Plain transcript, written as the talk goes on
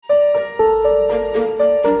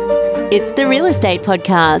It's the Real Estate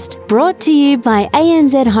Podcast, brought to you by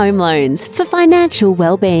ANZ Home Loans for financial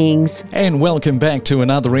well-beings. And welcome back to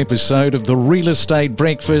another episode of the Real Estate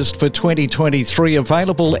Breakfast for 2023,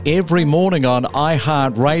 available every morning on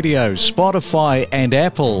iHeartRadio, Spotify and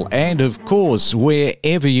Apple, and of course,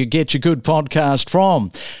 wherever you get your good podcast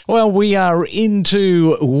from. Well, we are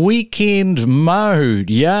into weekend mode.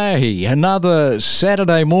 Yay! Another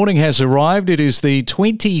Saturday morning has arrived. It is the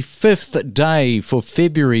 25th day for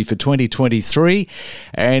February for 2023,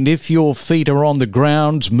 and if your feet are on the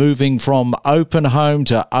ground moving from open home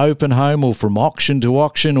to open home, or from auction to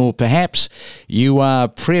auction, or perhaps you are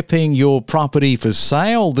prepping your property for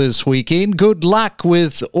sale this weekend, good luck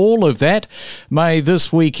with all of that. May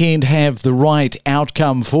this weekend have the right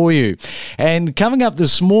outcome for you. And coming up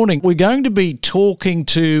this morning, we're going to be talking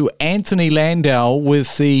to Anthony Landau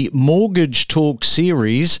with the Mortgage Talk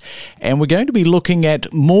series, and we're going to be looking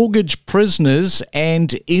at mortgage prisoners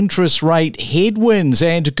and interest rate headwinds.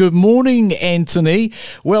 And good morning, Anthony.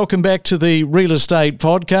 Welcome back to the Real Estate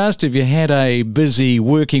Podcast. Have you had a busy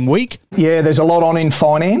working week? Yeah, there's a lot on in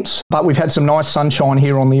finance, but we've had some nice sunshine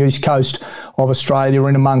here on the east coast of Australia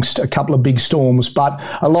in amongst a couple of big storms, but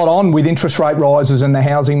a lot on with interest rate rises in the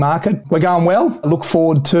housing market. We're going well. I look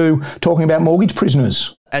forward to talking about mortgage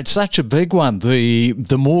prisoners. It's such a big one, the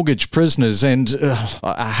mortgage prisoners, and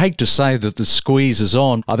I hate to say that the squeeze is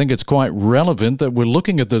on. I think it's quite relevant that we're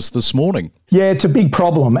looking at this morning. Yeah, it's a big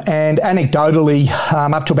problem, and anecdotally,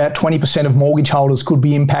 up to about 20% of mortgage holders could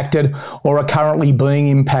be impacted or are currently being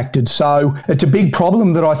impacted. So it's a big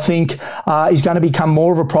problem that I think is going to become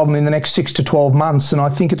more of a problem in the next 6 to 12 months, and I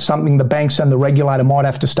think it's something the banks and the regulator might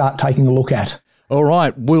have to start taking a look at. All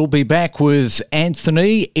right, we'll be back with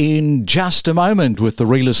Anthony in just a moment with the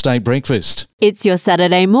Real Estate Breakfast. It's your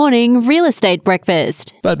Saturday morning Real Estate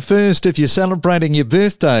Breakfast. But first, if you're celebrating your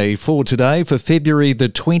birthday for today, for February the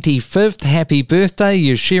 25th, happy birthday.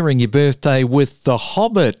 You're sharing your birthday with the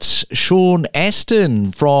Hobbit, Sean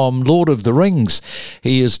Astin from Lord of the Rings.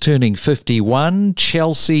 He is turning 51.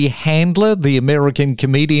 Chelsea Handler, the American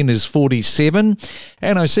comedian, is 47.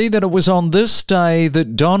 And I see that it was on this day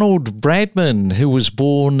that Donald Bradman, who was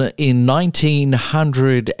born in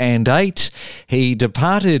 1908, he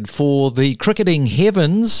departed for the cricketing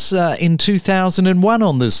heavens in 2001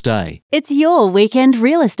 on this day. It's your weekend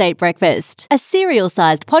Real Estate Breakfast, a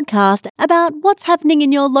serial-sized podcast about what's happening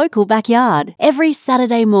in your local backyard every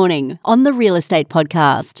Saturday morning on the Real Estate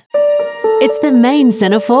Podcast. It's the main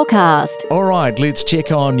centre forecast. All right, let's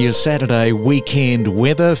check on your Saturday weekend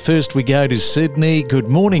weather. First we go to Sydney. Good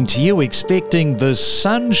morning to you. Expecting the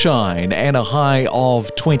sunshine and a high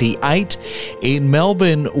of 28. In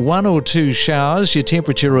Melbourne, 1 or 2 showers, your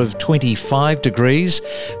temperature of 25 degrees.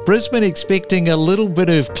 Brisbane expecting a little bit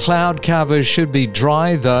of cloud cover, should be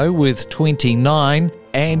dry though, with 29.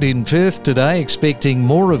 And in Perth today, expecting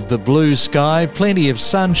more of the blue sky, plenty of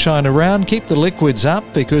sunshine around. Keep the liquids up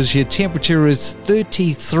because your temperature is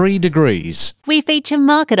 33 degrees. We feature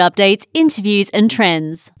market updates, interviews and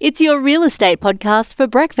trends. It's your Real Estate Podcast for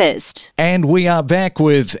breakfast. And we are back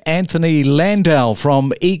with Anthony Landau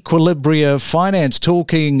from Equilibria Finance,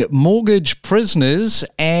 talking mortgage prisoners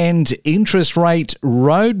and interest rate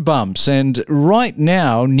road bumps. And right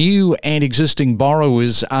now, new and existing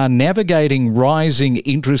borrowers are navigating rising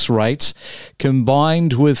interest rates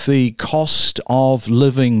combined with the cost of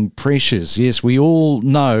living pressures. Yes, we all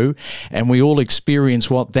know and we all experience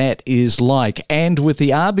what that is like. And with the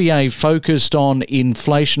RBA focused on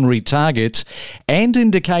inflationary targets and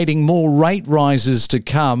indicating more rate rises to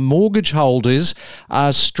come, mortgage holders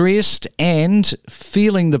are stressed and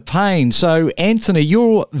feeling the pain. So, Anthony,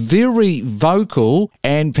 you're very vocal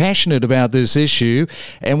and passionate about this issue,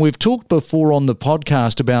 and we've talked before on the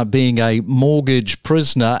podcast about being a mortgage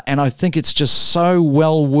prisoner, and I think it's just so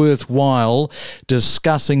well worthwhile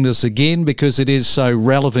discussing this again because it is so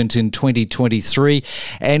relevant in 2023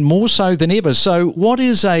 and more so than ever. So what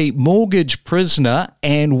is a mortgage prisoner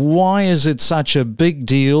and why is it such a big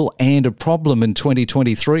deal and a problem in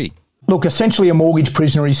 2023? Look, essentially a mortgage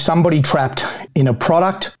prisoner is somebody trapped in a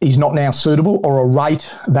product is not now suitable or a rate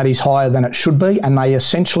that is higher than it should be, and they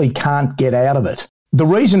essentially can't get out of it. The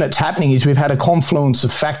reason it's happening is we've had a confluence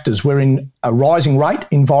of factors. We're in a rising rate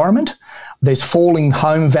environment, there's falling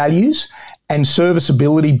home values, and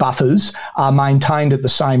serviceability buffers are maintained at the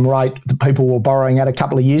same rate that people were borrowing at a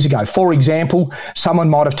couple of years ago. For example, someone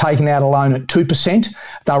might have taken out a loan at 2%,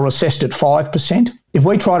 they were assessed at 5%. If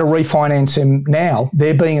we try to refinance them now,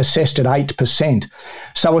 they're being assessed at 8%.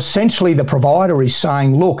 So essentially the provider is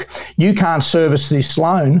saying, look, you can't service this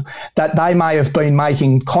loan that they may have been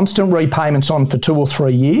making constant repayments on for 2 or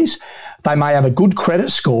 3 years. They may have a good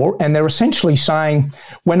credit score, and they're essentially saying,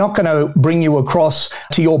 we're not going to bring you across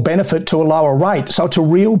to your benefit to a lower rate. So it's a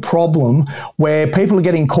real problem where people are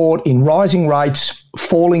getting caught in rising rates,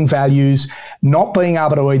 falling values, not being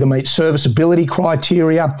able to either meet serviceability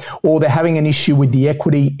criteria, or they're having an issue with the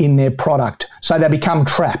equity in their product. So they become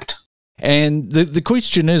trapped. And the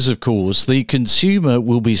question is, of course, the consumer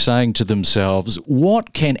will be saying to themselves,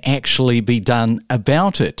 what can actually be done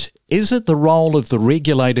about it? Is it the role of the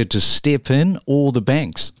regulator to step in, or the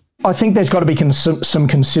banks? I think there's got to be some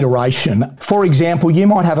consideration. For example, you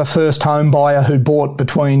might have a first home buyer who bought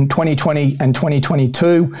between 2020 and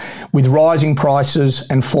 2022 with rising prices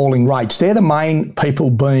and falling rates. They're the main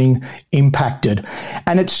people being impacted.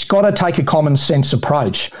 And it's got to take a common sense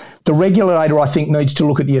approach. The regulator, I think, needs to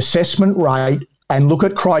look at the assessment rate and look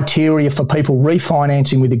at criteria for people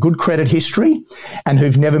refinancing with a good credit history and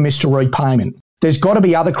who've never missed a repayment. There's got to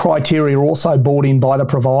be other criteria also brought in by the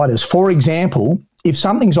providers. For example, if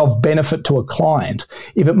something's of benefit to a client,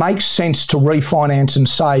 if it makes sense to refinance and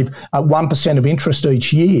save 1% of interest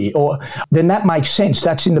each year, then that makes sense.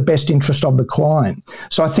 That's in the best interest of the client.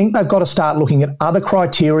 So I think they've got to start looking at other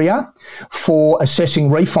criteria for assessing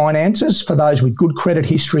refinances for those with good credit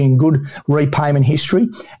history and good repayment history,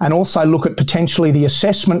 and also look at potentially the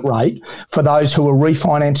assessment rate for those who are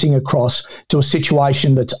refinancing across to a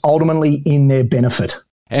situation that's ultimately in their benefit.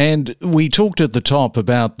 And we talked at the top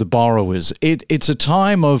about the borrowers. It's a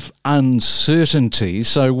time of uncertainty.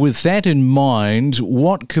 So with that in mind,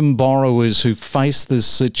 what can borrowers who face this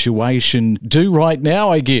situation do right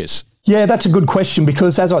now, I guess? Yeah, that's a good question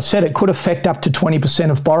because, as I said, it could affect up to 20%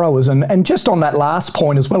 of borrowers. And just on that last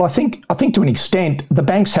point as well, I think to an extent, the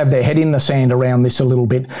banks have their head in the sand around this a little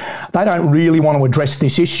bit. They don't really want to address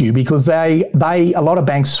this issue because a lot of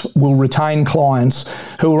banks will retain clients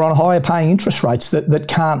who are on higher paying interest rates that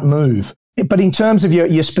can't move. But in terms of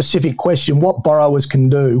your specific question, what borrowers can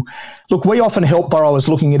do, look, we often help borrowers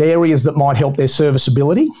looking at areas that might help their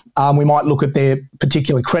serviceability. We might look at their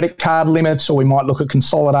particular credit card limits, or we might look at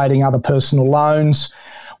consolidating other personal loans.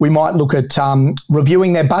 We might look at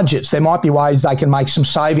reviewing their budgets. There might be ways they can make some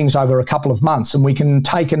savings over a couple of months, and we can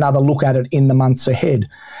take another look at it in the months ahead.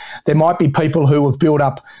 There might be people who have built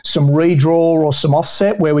up some redraw or some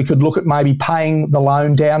offset where we could look at maybe paying the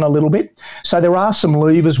loan down a little bit. So there are some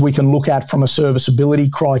levers we can look at from a serviceability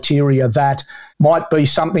criteria that might be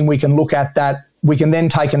something we can look at that we can then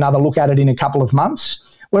take another look at it in a couple of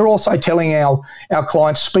months. We're also telling our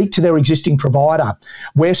clients, speak to their existing provider.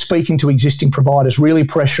 We're speaking to existing providers, really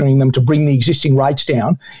pressuring them to bring the existing rates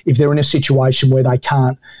down if they're in a situation where they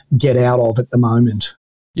can't get out of at the moment.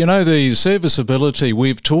 You know, the serviceability,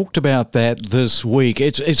 we've talked about that this week.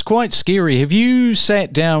 It's quite scary. Have you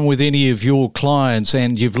sat down with any of your clients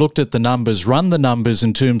and you've looked at the numbers, run the numbers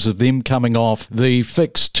in terms of them coming off the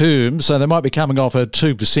fixed term? So they might be coming off at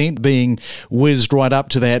 2%, being whizzed right up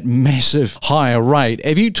to that massive higher rate.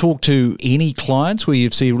 Have you talked to any clients where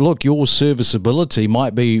you've said, look, your serviceability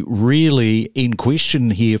might be really in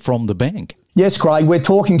question here from the bank? Yes, Craig, we're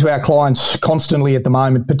talking to our clients constantly at the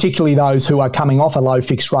moment, particularly those who are coming off a low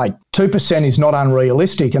fixed rate. 2% is not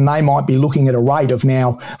unrealistic, and they might be looking at a rate of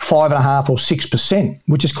now 5.5% or 6%,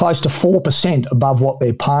 which is close to 4% above what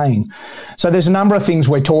they're paying. So there's a number of things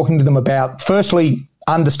we're talking to them about. Firstly,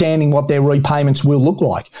 understanding what their repayments will look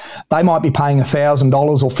like. They might be paying $1,000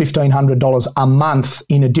 or $1,500 a month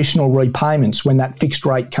in additional repayments when that fixed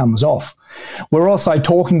rate comes off. We're also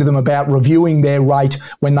talking to them about reviewing their rate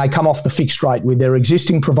when they come off the fixed rate with their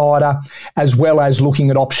existing provider, as well as looking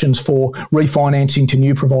at options for refinancing to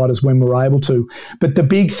new providers when we're able to. But the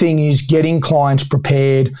big thing is getting clients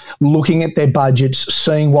prepared, looking at their budgets,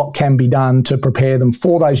 seeing what can be done to prepare them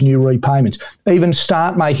for those new repayments. Even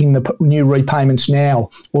start making the new repayments now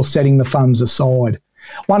or setting the funds aside.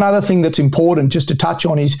 One other thing that's important just to touch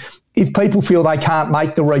on is if people feel they can't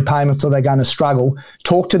make the repayments or they're going to struggle,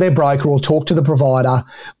 talk to their broker or talk to the provider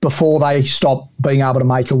before they stop being able to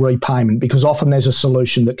make a repayment, because often there's a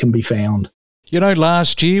solution that can be found. You know,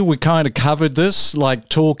 last year we kind of covered this, like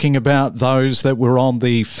talking about those that were on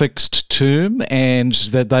the fixed term and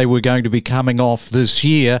that they were going to be coming off this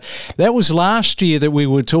year. That was last year that we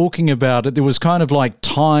were talking about it. There was kind of like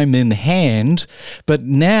time in hand, but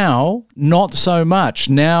now not so much.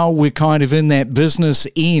 Now we're kind of in that business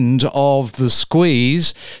end of the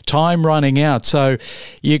squeeze, time running out. So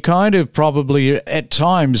you kind of probably at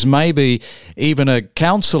times maybe even a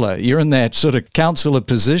counsellor, you're in that sort of counsellor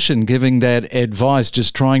position giving that advice,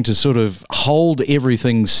 just trying to sort of hold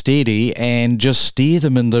everything steady and just steer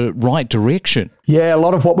them in the right direction. Yeah, a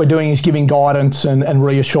lot of what we're doing is giving guidance and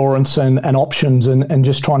reassurance and options and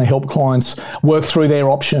just trying to help clients work through their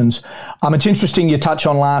options. It's interesting you touch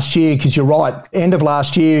on last year because you're right. End of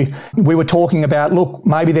last year, we were talking about, look,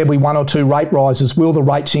 maybe there'll be 1 or 2 rate rises. Will the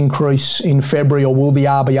rates increase in February or will the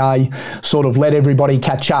RBA sort of let everybody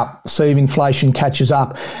catch up, see if inflation catches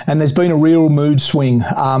up? And there's been a real mood swing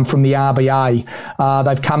from the RBA.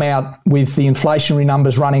 They've come out with the inflationary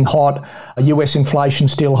numbers running hot, US inflation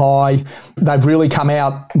still high. They've really come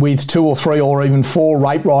out with 2 or 3 or even 4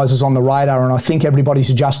 rate rises on the radar, and I think everybody's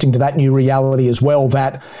adjusting to that new reality as well,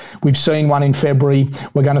 that we've seen one in February,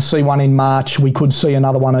 we're going to see one in March, we could see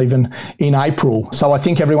another one even in April. So I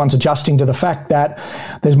think everyone's adjusting to the fact that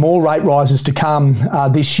there's more rate rises to come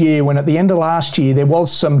this year, when at the end of last year there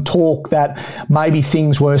was some talk that maybe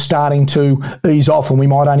things were starting to ease off and we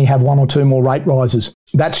might only have 1 or 2 more rate rises.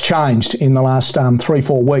 That's changed in the last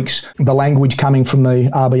 3-4 weeks, the language coming from the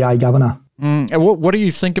RBA governor. What do you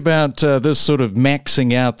think about this sort of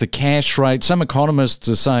maxing out the cash rate? Some economists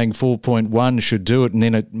are saying 4.1 should do it and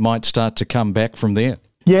then it might start to come back from there.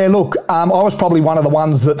 Yeah, look, I was probably one of the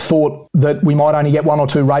ones that thought that we might only get 1 or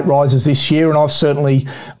 2 rate rises this year, and I've certainly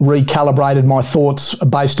recalibrated my thoughts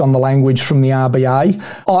based on the language from the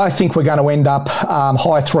RBA. I think we're going to end up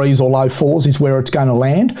high 3s or low 4s is where it's going to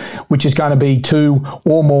land, which is going to be 2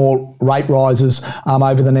 or more rate rises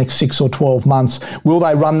over the next 6 or 12 months. Will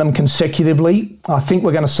they run them consecutively? I think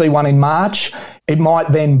we're going to see one in March. It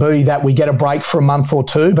might then be that we get a break for a month or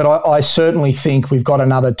 2, but I certainly think we've got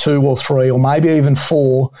another 2 or 3 or maybe even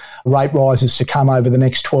 4 rate rises to come over the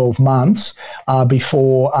next 12 months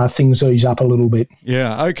before things ease up a little bit.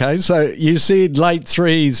 Yeah, okay. So you said late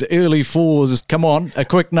 3s, early 4s. Come on, a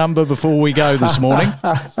quick number before we go this morning.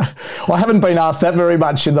 Well, I haven't been asked that very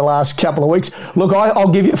much in the last couple of weeks. Look,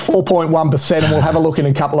 I'll give you 4.1% and we'll have a look in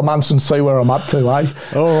a couple of months and see where I'm up to, eh?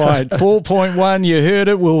 All right, 4.1, you heard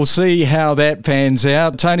it. We'll see how that pans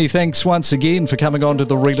out. Tony, thanks once again for coming on to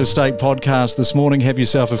the Real Estate Podcast this morning. Have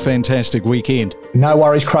yourself a fantastic weekend. No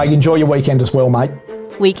worries, Craig. Enjoy your weekend as well, mate.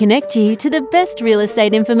 We connect you to the best real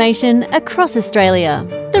estate information across Australia.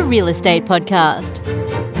 The Real Estate Podcast.